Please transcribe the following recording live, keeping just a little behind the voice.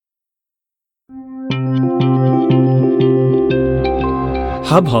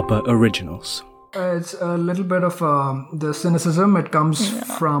Hubhopper Originals. It's a little bit of the cynicism. It comes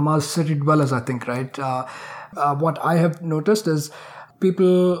from us city dwellers, I think, right? What I have noticed is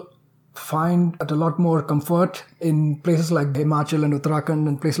people find a lot more comfort in places like Himachal and Uttarakhand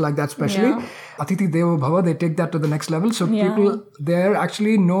and places like that especially. Atithi Devo Bhava, they take that to the next level. So people there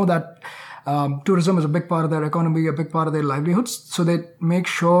actually know that tourism is a big part of their economy, a big part of their livelihoods. So they make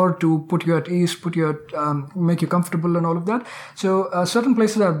sure to put you at ease, make you comfortable and all of that. So certain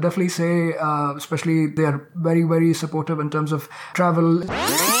places I would definitely say, especially they are very, very supportive in terms of travel.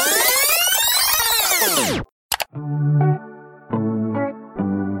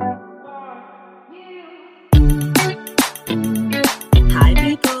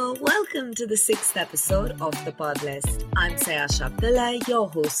 Welcome to the 6th episode of The Podlist. I'm Sayasha Pillai, your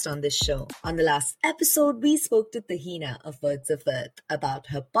host on this show. On the last episode, we spoke to Tahina of Words of Earth about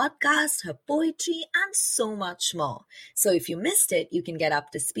her podcast, her poetry, and so much more. So if you missed it, you can get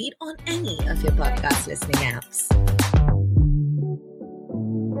up to speed on any of your podcast listening apps.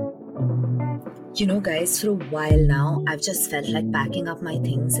 You know, guys, for a while now, I've just felt like packing up my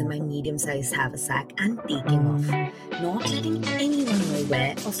things in my medium-sized haversack and taking off. Not letting anyone know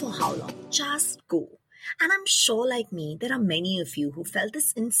where or for how long. Just go. And I'm sure, like me, there are many of you who felt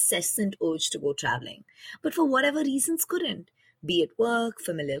this incessant urge to go traveling, but for whatever reasons couldn't. Be it work,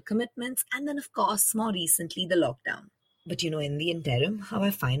 familial commitments, and then, of course, more recently, the lockdown. But you know, in the interim, how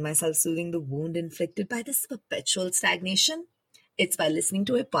I find myself soothing the wound inflicted by this perpetual stagnation? It's by listening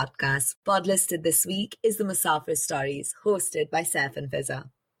to a podcast. Podlisted this week is the Musafir Stories, hosted by Saif and Fiza.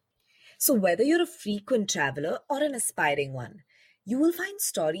 So whether you're a frequent traveler or an aspiring one, you will find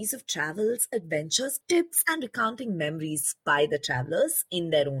stories of travels, adventures, tips, and recounting memories by the travelers in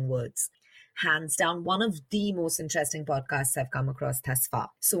their own words. Hands down, one of the most interesting podcasts I've come across thus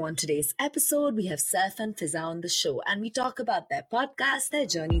far. So on today's episode, we have Saif and Fiza on the show, and we talk about their podcast, their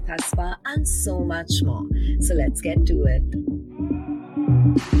journey thus far, and so much more. So let's get to it.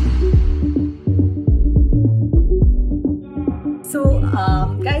 So,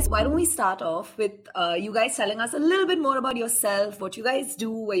 guys, why don't we start off with you guys telling us a little bit more about yourself, what you guys do,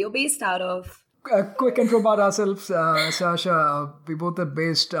 where you're based out of. A quick intro about ourselves. Sasha, we both are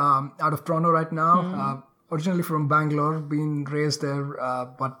based out of Toronto right now. Originally from Bangalore, being raised there,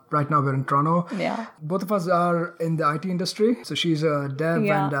 but right now we're in Toronto. Yeah. Both of us are in the IT industry. So she's a dev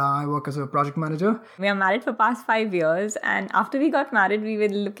and I work as a project manager. We are married for past 5 years, and after we got married, we were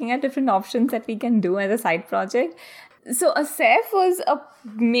looking at different options that we can do as a side project. So Saif was a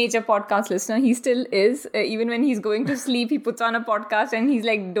major podcast listener. He still is. Even when he's going to sleep, he puts on a podcast and he's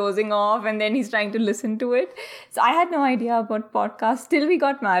like dozing off and then he's trying to listen to it. So I had no idea about podcasts till we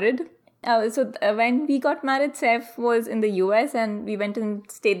got married. When we got married, Saif was in the US and we went and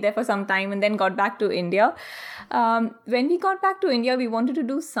stayed there for some time and then got back to India. When we got back to India, we wanted to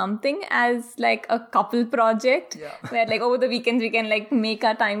do something as like a couple project where like over the weekends we can like make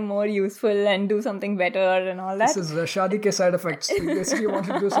our time more useful and do something better and all that. This is Shadi ke side effects. We basically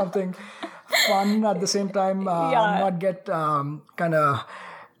wanted to do something fun at the same time, not get kind of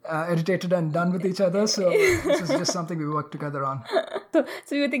irritated and done with each other. So this is just something we work together on. So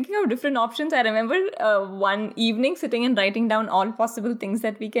we were thinking of different options. I remember one evening sitting and writing down all possible things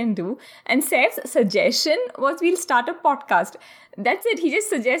that we can do. And Saif's suggestion was we'll start a podcast. That's it. He just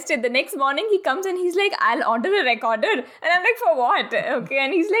suggested. The next morning he comes and he's like, I'll order a recorder. And I'm like, for what? Okay.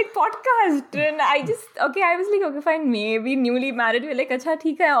 And he's like, podcast. And I was like, okay, fine. Maybe newly married. We're like, acha,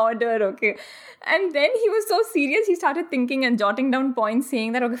 theek hai, order. Okay. And then he was so serious. He started thinking and jotting down points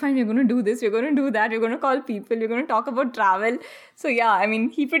saying that, okay, fine, we're going to do this. We're going to do that. We're going to call people. We're going to talk about travel. So yeah, I mean,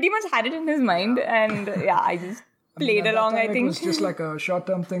 he pretty much had it in his mind. And I just played along, I think. It was just like a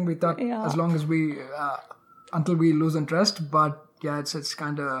short-term thing. We thought as long as we... until we lose interest, but yeah, it's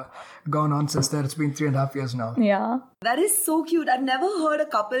kind of gone on since then. It's been 3.5 years now. Yeah. That is so cute. I've never heard a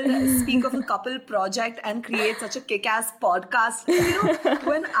couple speak of a couple project and create such a kick-ass podcast. You know,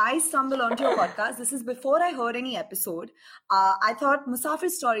 when I stumble onto your podcast, this is before I heard any episode, I thought Musafir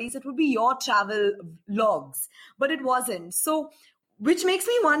Stories, it would be your travel vlogs, but it wasn't. So, which makes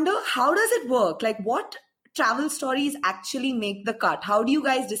me wonder, how does it work? Like, what travel stories actually make the cut? How do you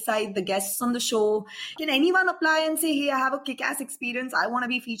guys decide the guests on the show? Can anyone apply and say, hey, I have a kick-ass experience, I want to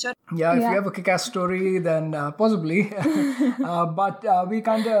be featured? Yeah, if you have a kick-ass story, then possibly. But we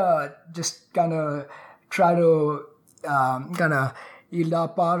kind of try to yield our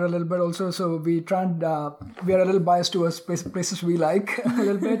power a little bit also. So we try and we are a little biased towards places we like a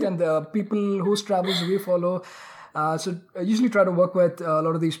little bit, and the people whose travels we follow. So I usually try to work with a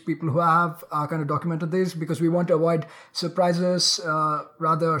lot of these people who have kind of documented this, because we want to avoid surprises,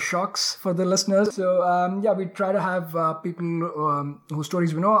 rather shocks for the listeners. So we try to have people whose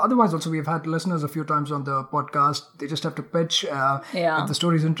stories we know. Otherwise, also we've had listeners a few times on the podcast. They just have to pitch. If the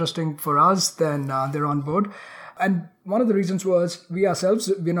story is interesting for us, then they're on board. And one of the reasons was we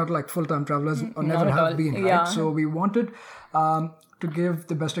ourselves, we're not like full-time travelers, or never have been, right? So we wanted to give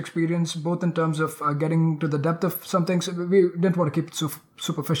the best experience, both in terms of getting to the depth of some things. We didn't want to keep it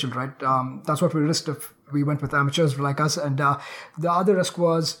superficial, right? That's what we risked if we went with amateurs like us. And the other risk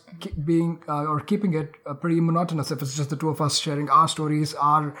was keeping it pretty monotonous if it's just the two of us sharing our stories,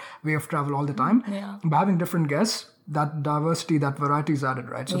 our way of travel all the time. By having different guests, that diversity, that variety is added,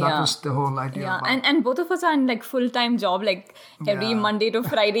 right? So that was the whole idea. Yeah, and both of us are in like full-time job, like every Monday to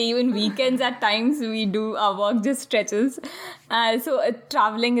Friday, even weekends at times we do our work just stretches. So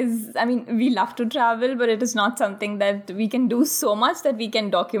traveling is, I mean, we love to travel, but it is not something that we can do so much that we can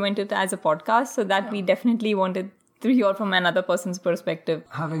document it as a podcast. So that we definitely wanted to hear from another person's perspective.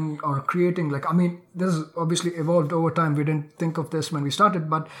 Having or creating, like, I mean, this has obviously evolved over time. We didn't think of this when we started,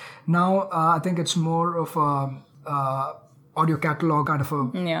 but now I think it's more of audio catalog kind of a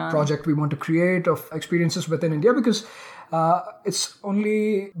project we want to create of experiences within India, because it's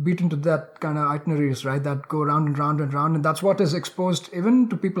only beaten to that kind of itineraries, right, that go round and round and round, and that's what is exposed even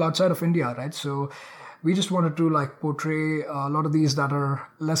to people outside of India, right? So we just wanted to like portray a lot of these that are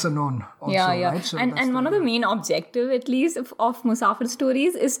lesser known also, right? So and one of the main objective, at least, of Musafir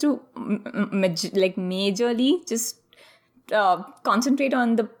Stories is to majorly just concentrate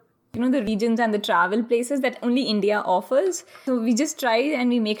on the the regions and the travel places that only India offers. So we just try and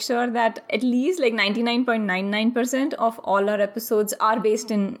we make sure that at least like 99.99% of all our episodes are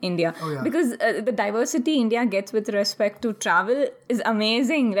based in India. Because the diversity India gets with respect to travel is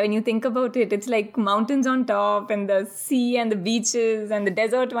amazing. When you think about it, it's like mountains on top and the sea and the beaches and the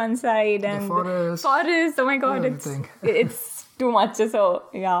desert one side and the forest. Oh my God, it's too much. So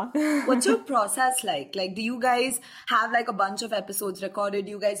What's your process like? Like, do you guys have like a bunch of episodes recorded?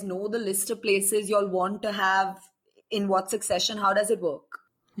 Do you guys know the list of places you'll want to have in what succession? How does it work?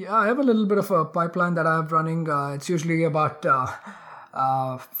 Yeah, I have a little bit of a pipeline that I have running. It's usually about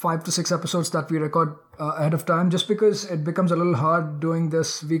 5 to 6 episodes that we record ahead of time, just because it becomes a little hard doing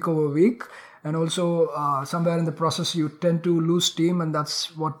this week over week. And also somewhere in the process you tend to lose steam, and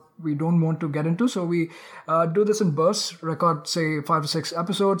that's what we don't want to get into. So we do this in bursts, record say 5 to 6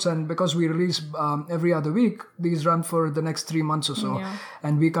 episodes, and because we release every other week, these run for the next 3 months or so,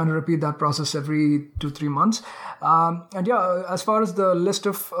 and we kind of repeat that process every 2-3 months. As far as the list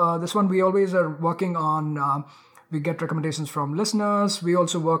of this one, we always are working on we get recommendations from listeners. We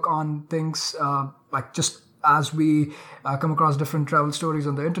also work on things like just as we come across different travel stories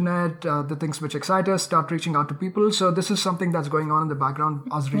on the internet, the things which excite us, start reaching out to people. So this is something that's going on in the background,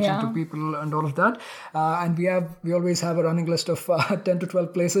 us reaching to people and all of that. And we always have a running list of 10 to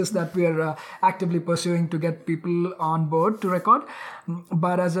 12 places that we are actively pursuing to get people on board to record.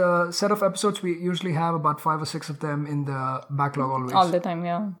 But as a set of episodes, we usually have about 5 or 6 of them in the backlog always. All the time,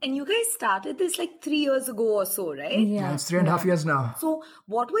 And you guys started this like 3 years ago or so, right? Yeah, it's 3.5 years now. So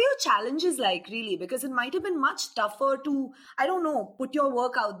what were your challenges like, really? Because it might have been much tougher to, I don't know, put your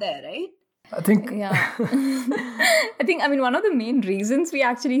work out there, right? I think one of the main reasons we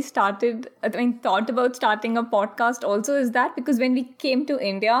actually thought about starting a podcast also is that because when we came to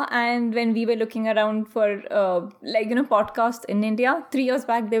India and when we were looking around for podcasts in India 3 years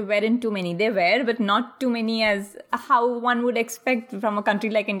back, there weren't too many. There were, but not too many as how one would expect from a country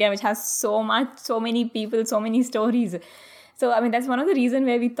like India, which has so many people, so many stories. So, that's one of the reasons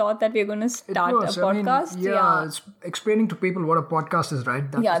where we thought that we were going to start a podcast. It's explaining to people what a podcast is,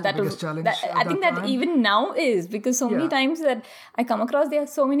 right? That's the biggest challenge. I think that even now is, because so many times that I come across, there are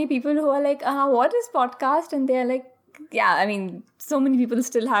so many people who are like, what is podcast? And they're like, so many people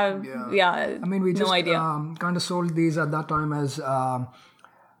still have, we just no idea. Kind of sold these at that time as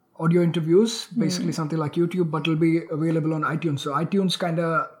audio interviews, basically something like YouTube, but it'll be available on iTunes. So iTunes kind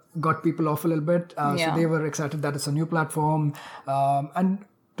of got people off a little bit. So they were excited that it's a new platform. And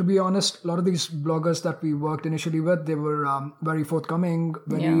to be honest, a lot of these bloggers that we worked initially with, they were very forthcoming,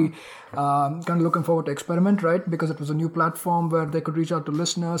 very kind of looking forward to experiment, right? Because it was a new platform where they could reach out to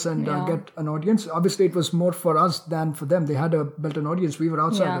listeners and get an audience. Obviously, it was more for us than for them. They had a built-in audience. We were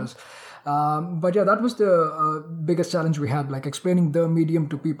outsiders. That was the biggest challenge we had, like explaining the medium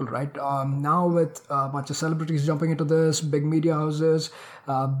to people, right? Now with a bunch of celebrities jumping into this, big media houses,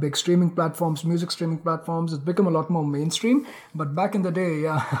 big streaming platforms, music streaming platforms, it's become a lot more mainstream. But back in the day,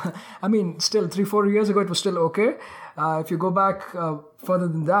 still 3-4 years ago, it was still okay. If you go back further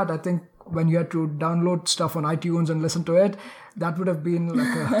than that, I think when you had to download stuff on iTunes and listen to it, that would have been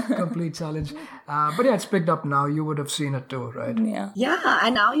like a complete challenge. But yeah, it's picked up now. You would have seen it too, right? Yeah,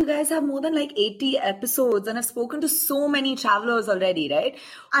 and now you guys have more than like 80 episodes and have spoken to so many travelers already, right?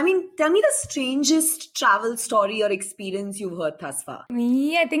 I mean, tell me the strangest travel story or experience you've heard thus far.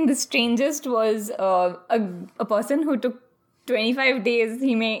 Me, I think the strangest was a person who took 25 days.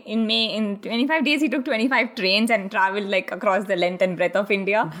 In 25 days he took 25 trains and traveled like across the length and breadth of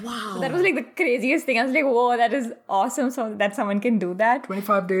India. Wow. So that was like the craziest thing. I was like, whoa, that is awesome. So that someone can do that.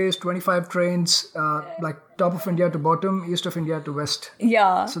 25 days, 25 trains, like top of India to bottom, east of India to west.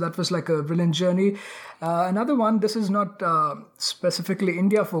 Yeah. So that was like a brilliant journey. Another one, this is not specifically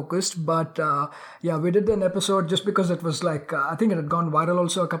India focused, but yeah, we did an episode just because it was like, I think it had gone viral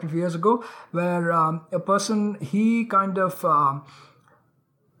also a couple of years ago, where a person, he kind of, I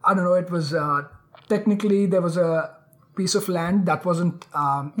don't know, it was technically there was a piece of land that wasn't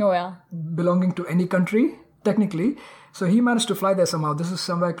belonging to any country, technically. So he managed to fly there somehow. This is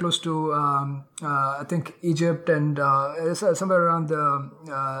somewhere close to, I think, Egypt and somewhere around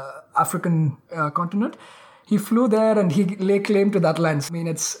the African continent. He flew there and he laid claim to that land. I mean,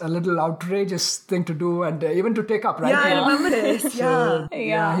 it's a little outrageous thing to do and even to take up, right? Yeah, I remember this.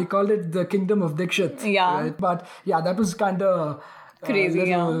 Yeah, he called it the Kingdom of Dikshit. Yeah. Right? But yeah, that was kind of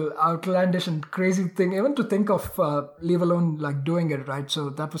crazy, outlandish and crazy thing, even to think of, leave alone like doing it, right?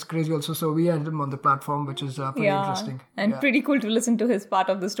 So that was crazy also. So we had him on the platform, which is pretty interesting. And pretty cool to listen to his part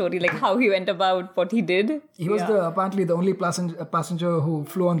of the story, like how he went about what he did. He was apparently the only passenger who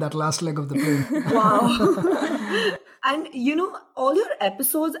flew on that last leg of the plane. Wow. And you know, all your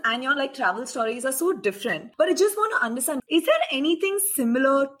episodes and your like travel stories are so different. But I just want to understand, is there anything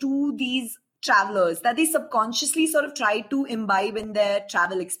similar to these travelers that they subconsciously sort of try to imbibe in their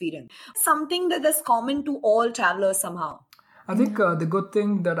travel experience? Something that's common to all travelers somehow. I think the good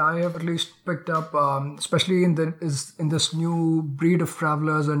thing that I have at least picked up, especially in this new breed of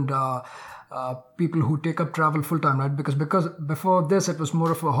travelers and people who take up travel full time, right? Because before this it was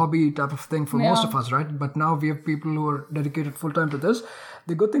more of a hobby type of thing for most of us, right? But now we have people who are dedicated full time to this.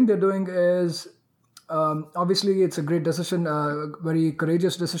 The good thing they're doing is, obviously, it's a great decision, very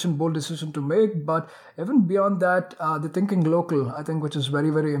courageous decision, bold decision to make. But even beyond that, the thinking local, I think, which is very,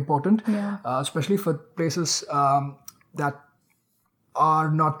 very important, especially for places that are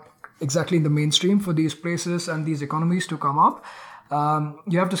not exactly in the mainstream for these places and these economies to come up.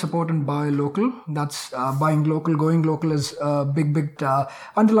 You have to support and buy local. That's buying local, going local is a big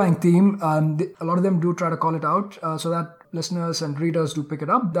underlying theme. A lot of them do try to call it out so that listeners and readers do pick it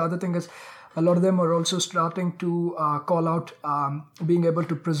up. The other thing is, a lot of them are also starting to call out being able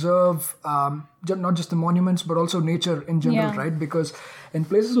to preserve not just the monuments, but also nature in general, right? Because in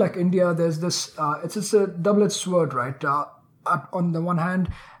places like India, there's this, it's a double-edged sword, right? On the one hand,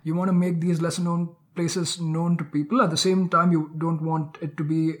 you want to make these lesser-known places known to people. At the same time, you don't want it to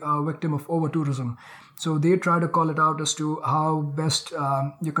be a victim of over-tourism. So they try to call it out as to how best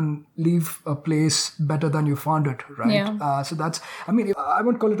you can leave a place better than you found it, right? Yeah. So that's, I mean, I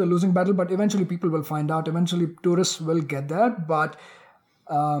won't call it a losing battle, but eventually people will find out. Eventually tourists will get there. But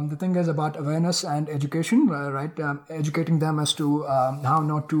the thing is about awareness and education, right? Educating them as to how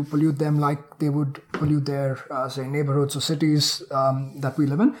not to pollute them like they would pollute their, say, neighborhoods or cities that we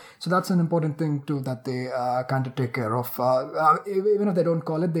live in. So that's an important thing too that they kind of take care of. Even if they don't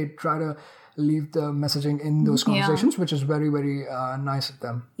call it, they try to leave the messaging in those conversations, which is very, very nice of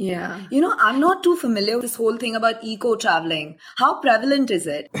them. Yeah. You know, I'm not too familiar with this whole thing about eco-traveling. How prevalent is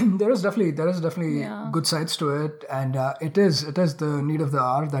it? There is definitely good sides to it. And it is the need of the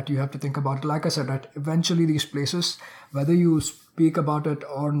hour that you have to think about. Like I said, right, eventually these places, whether you speak about it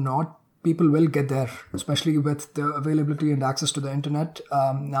or not, people will get there, especially with the availability and access to the internet.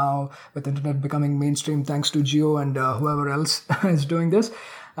 Now, with internet becoming mainstream thanks to Jio and whoever else is doing this,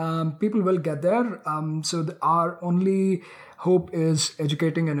 people will get there. So our only hope is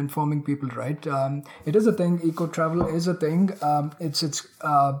educating and informing people, right? It is a thing. Eco-travel is a thing. It's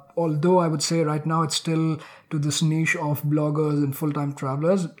although I would say right now it's still to this niche of bloggers and full-time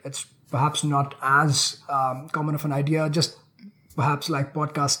travelers. It's perhaps not as common of an idea, just perhaps like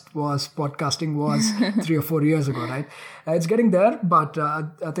podcasting was 3 or 4 years ago, right? It's getting there, but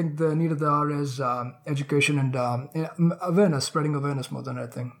I think the need of the hour is education and awareness, spreading awareness more than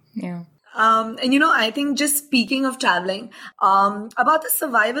anything. Yeah. And you know, I think just speaking of traveling, about the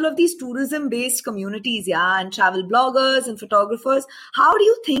survival of these tourism-based communities, and travel bloggers and photographers, how do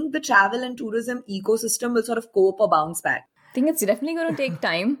you think the travel and tourism ecosystem will sort of cope or bounce back? I think it's definitely going to take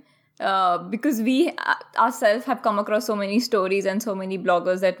time. because we ourselves have come across so many stories and so many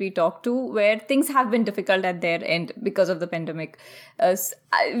bloggers that we talk to where things have been difficult at their end because of the pandemic.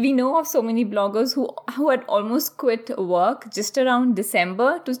 We know of so many bloggers who had almost quit work just around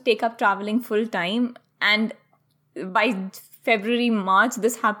December to take up traveling full time, and by February, March,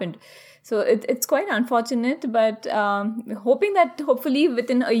 this happened. So it's quite unfortunate, but hopefully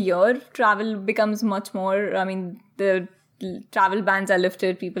within a year, travel becomes much more, the travel bans are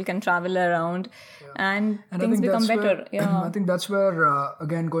lifted, people can travel around, and things become better. I think that's where,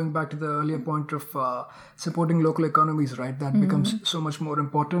 again, going back to the earlier point of supporting local economies, right? That becomes so much more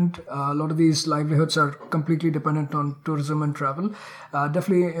important. A lot of these livelihoods are completely dependent on tourism and travel.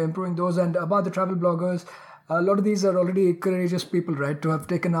 Definitely improving those. And about the travel bloggers, a lot of these are already courageous people, right? To have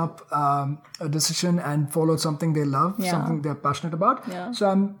taken up a decision and followed something they love, something they're passionate about. Yeah. So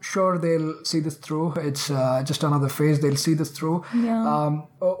I'm sure they'll see this through. It's just another phase. They'll see this through. Yeah.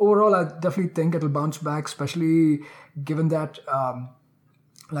 Overall, I definitely think it'll bounce back, especially given that,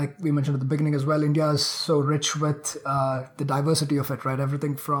 like we mentioned at the beginning as well, India is so rich with the diversity of it, right?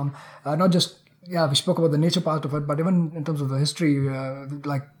 Everything from not just, we spoke about the nature part of it, but even in terms of the history,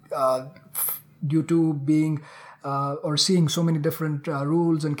 due to being or seeing so many different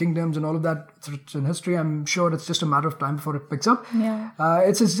rules and kingdoms and all of that in history, I'm sure it's just a matter of time before it picks up. Yeah.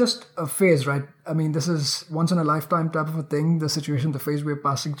 It's just a phase, right? I mean, this is once in a lifetime type of a thing, the situation, the phase we're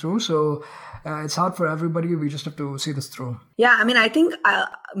passing through. So it's hard for everybody. We just have to see this through. Yeah, I mean, I think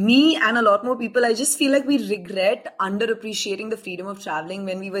me and a lot more people, I just feel like we regret underappreciating the freedom of traveling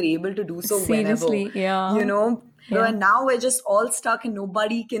when we were able to do so Seriously, whenever. yeah. You know? Yeah. And now we're just all stuck and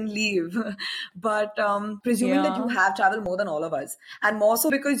nobody can leave. But presuming that you have traveled more than all of us, and more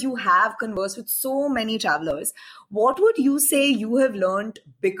so because you have conversed with so many travelers, what would you say you have learned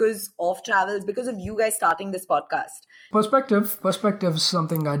because of travels, because of you guys starting this podcast? Perspective is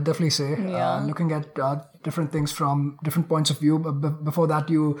something I'd definitely say. Looking at different things from different points of view. Before that,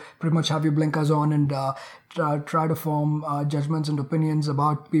 you pretty much have your blinkers on and try to form judgments and opinions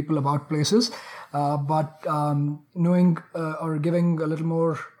about people, about places. But knowing or giving a little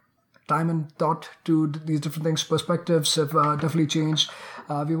more time and thought to these different things, perspectives have definitely changed.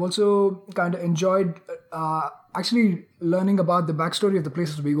 We've also kind of enjoyed actually learning about the backstory of the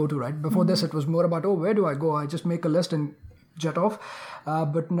places we go to, right? Before this, it was more about, where do I go? I just make a list and jet off.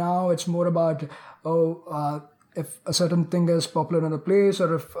 But now it's more about, if a certain thing is popular in a place,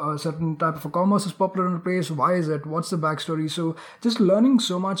 or if a certain type of a commerce is popular in a place, why is it? What's the backstory? So just learning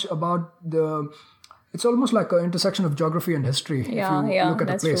so much about it's almost like an intersection of geography and history. If you look at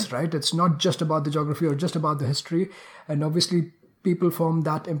a place, true. Right? It's not just about the geography or just about the history. And obviously people form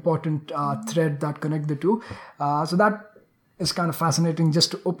that important thread that connect the two. So that is kind of fascinating,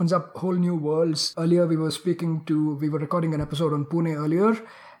 just opens up whole new worlds. Earlier we were recording an episode on Pune earlier,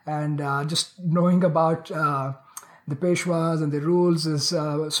 and just knowing about the Peshwas and the rules is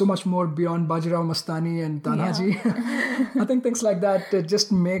so much more beyond Bajirao Mastani and Tanhaji. I think things like that, it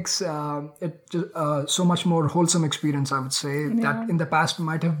just makes it so much more wholesome experience, I would say, that in the past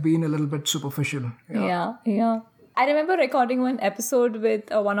might have been a little bit superficial. Yeah. I remember recording one episode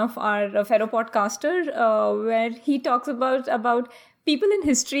with one of our fellow podcaster where he talks about people in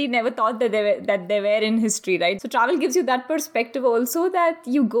history never thought that they were in history, right? So travel gives you that perspective also, that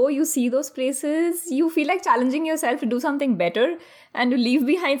you go, you see those places, you feel like challenging yourself to do something better and to leave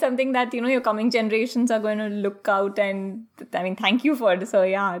behind something that, your coming generations are going to look out and, thank you for it. So,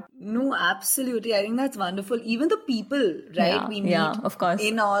 yeah. No, absolutely. I think that's wonderful. Even the people, right? We meet of course.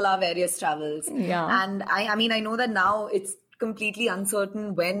 in all our various travels. Yeah. And I know that now it's completely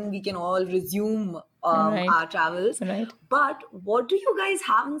uncertain when we can all resume our travels. Right. But what do you guys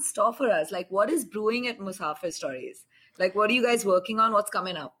have in store for us? Like, what is brewing at Musafir Stories? Like, what are you guys working on? What's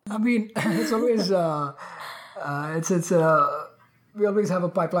coming up? It's always we always have a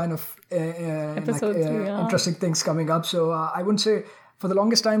pipeline of interesting things coming up. So I wouldn't say, for the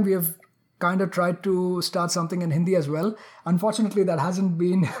longest time we have kind of tried to start something in Hindi as well. Unfortunately, that hasn't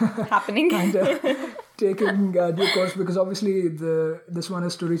been happening. Kind of taking due course, because obviously this one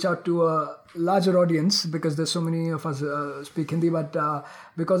is to reach out to a larger audience, because there's so many of us speak Hindi, but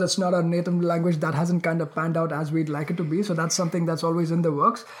because it's not our native language, that hasn't kind of panned out as we'd like it to be. So that's something that's always in the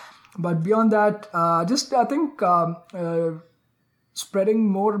works. But beyond that, I think spreading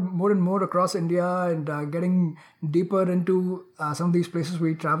more and more across India and getting deeper into some of these places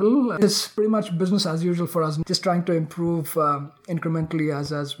we travel is pretty much business as usual for us. Just trying to improve incrementally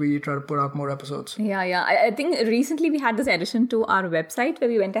as we try to put out more episodes. Yeah. I think recently we had this addition to our website where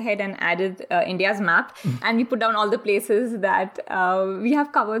we went ahead and added India's map and we put down all the places that we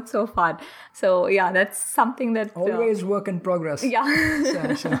have covered so far. So yeah, that's something that... Always work in progress. Yeah.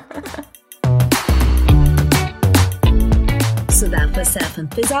 So that was Saif and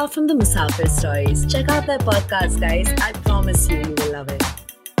Fizal from the Musafir Stories. Check out their podcast, guys. I promise you will love it.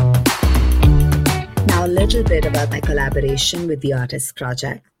 Now a little bit about my collaboration with the Artist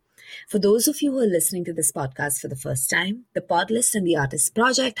Project. For those of you who are listening to this podcast for the first time, the Podlist and the Artist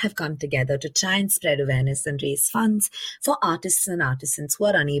Project have come together to try and spread awareness and raise funds for artists and artisans who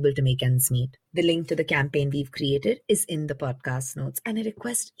are unable to make ends meet. The link to the campaign we've created is in the podcast notes, and I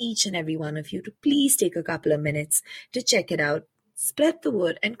request each and every one of you to please take a couple of minutes to check it out, spread the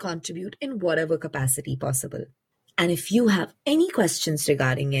word, and contribute in whatever capacity possible. And if you have any questions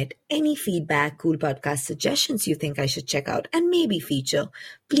regarding it, any feedback, cool podcast suggestions you think I should check out and maybe feature,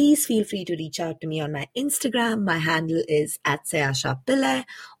 please feel free to reach out to me on my Instagram. My handle is @sayashapillai,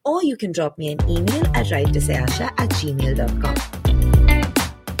 or you can drop me an email at writetosayasha@gmail.com.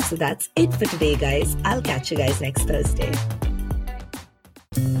 So that's it for today, guys. I'll catch you guys next Thursday.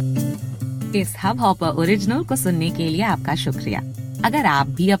 इस Hubhopper original को सुनने के लिए आपका शुक्रिया। अगर आप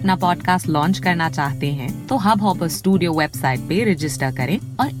भी अपना पॉडकास्ट लॉन्च करना चाहते हैं तो हब हॉपर स्टूडियो वेबसाइट पे रजिस्टर करें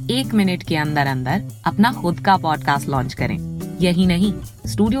और 1 मिनट के अंदर अंदर अपना खुद का पॉडकास्ट लॉन्च करें। यही नहीं,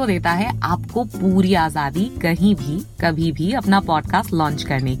 स्टूडियो देता है आपको पूरी आजादी कहीं भी कभी भी अपना पॉडकास्ट लॉन्च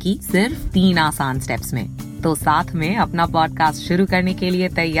करने की, सिर्फ 3 आसान स्टेप्स में। तो साथ में अपना पॉडकास्ट शुरू करने के लिए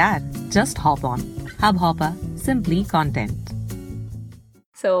तैयार? Just hop on Hubhopper, simply content.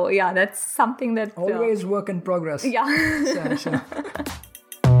 So yeah, that's something that... Always work in progress. Yeah.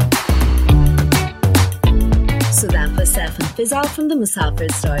 So that was Saif and Fizal from the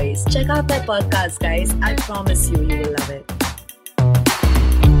Musafir Stories. Check out their podcast, guys. I promise you will love it.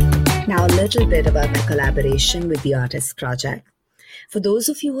 Now a little bit about my collaboration with the Artist Project. For those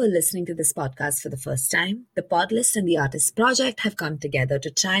of you who are listening to this podcast for the first time, the Podlist and the Artist Project have come together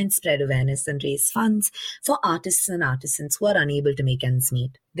to try and spread awareness and raise funds for artists and artisans who are unable to make ends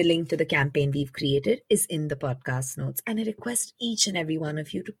meet. The link to the campaign we've created is in the podcast notes, and I request each and every one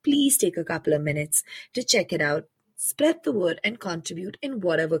of you to please take a couple of minutes to check it out, spread the word, and contribute in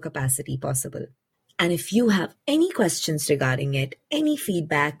whatever capacity possible. And if you have any questions regarding it, any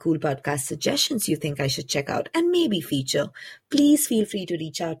feedback, cool podcast suggestions you think I should check out and maybe feature, please feel free to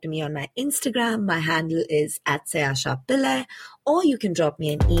reach out to me on my Instagram. My handle is @sayashapillai, or you can drop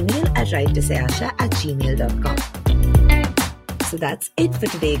me an email at writetosayasha@gmail.com. So that's it for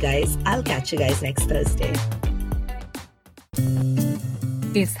today, guys. I'll catch you guys next Thursday.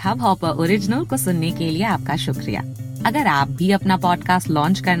 इस Hubhopper original को सुनने के लिए आपका शुक्रिया। अगर आप भी अपना पॉडकास्ट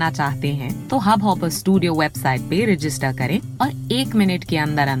लॉन्च करना चाहते हैं तो हब हॉपर स्टूडियो वेबसाइट पे रजिस्टर करें और 1 मिनट के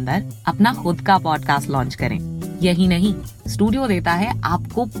अंदर अंदर अपना खुद का पॉडकास्ट लॉन्च करें। यही नहीं, स्टूडियो देता है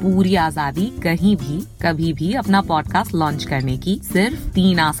आपको पूरी आजादी कहीं भी कभी भी अपना पॉडकास्ट लॉन्च करने की, सिर्फ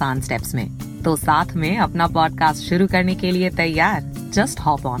 3 आसान स्टेप्स में। तो साथ में अपना पॉडकास्ट शुरू करने के लिए तैयार? Just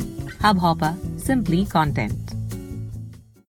hop on Hubhopper, simply content.